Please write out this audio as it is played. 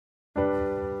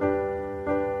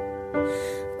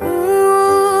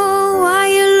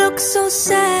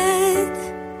sad.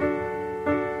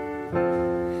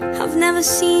 I've never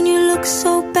seen you look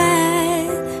so bad.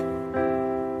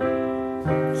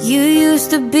 You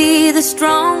used to be the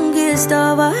strongest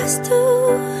of us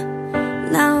two.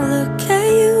 Now look at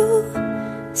you,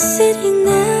 sitting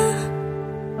there.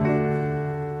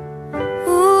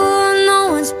 Ooh, no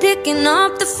one's picking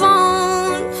up the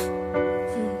phone.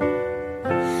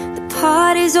 The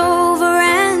party's over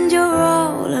and you're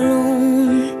all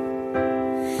alone.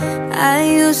 I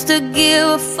used to give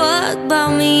a fuck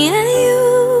about me and you.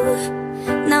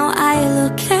 Now I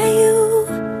look at you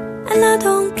and I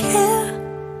don't care.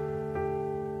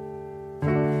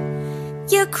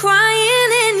 You're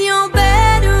crying in your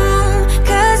bedroom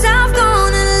 'cause I've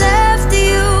gone and left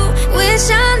you. Wish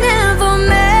I never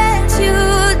met you.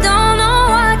 Don't know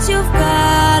what you've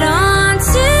got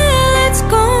until it's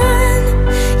gone.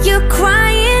 You're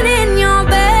crying in your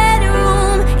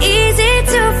bedroom. Easy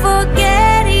to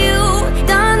forget you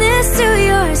done this to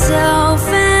yourself.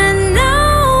 And now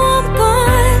I'm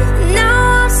gone. Now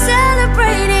I'm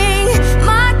celebrating.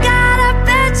 My God, I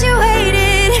bet you hate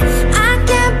it. I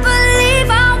can't believe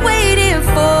I waited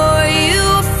for you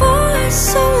for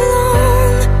so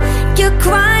long. You're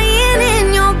crying in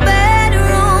your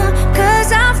bedroom 'cause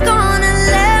I've gone and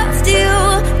left you.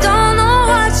 Don't know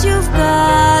what you've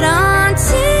got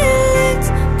until it's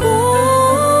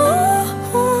gone,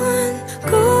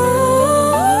 gone.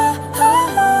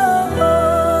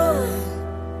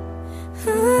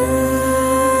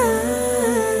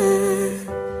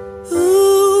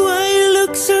 Ooh, why you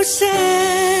look so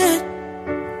sad,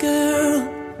 girl?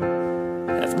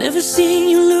 I've never seen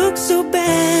you look so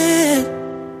bad.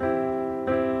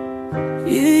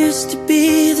 You used to be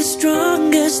the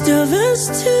strongest of us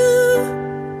two.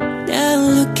 Now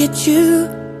look at you,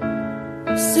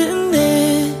 sitting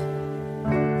there.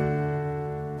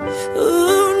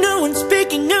 Ooh, no one's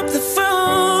picking up the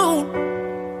phone.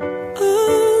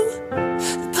 Ooh,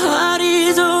 the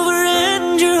party's over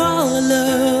and you're all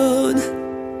alone.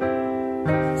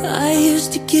 I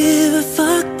used to give a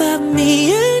fuck about me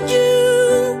and you.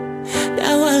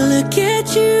 Now I look at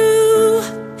you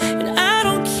and I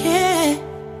don't care.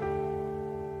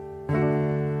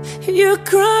 You're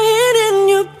crying in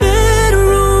your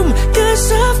bedroom 'cause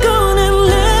I've gone and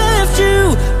left you.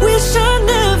 Wish I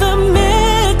never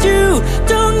met you.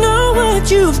 Don't know what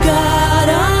you've got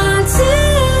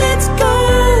until it's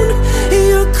gone.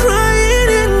 You're crying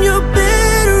in your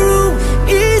bedroom.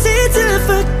 Easy to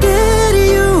forget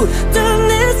you done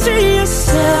this to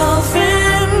yourself.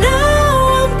 And now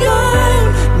I'm gone.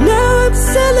 Now I'm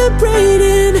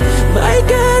celebrating. My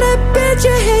God, I bet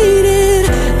you hate it.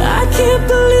 I can't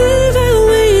believe I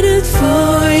waited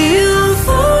for you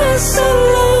for so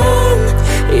long.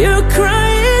 You're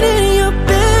crying in your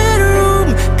bedroom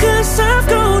 'cause I've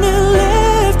gone and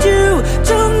left you.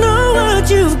 Don't know what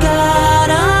you've got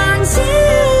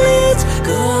until it's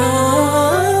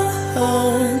gone,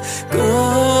 gone.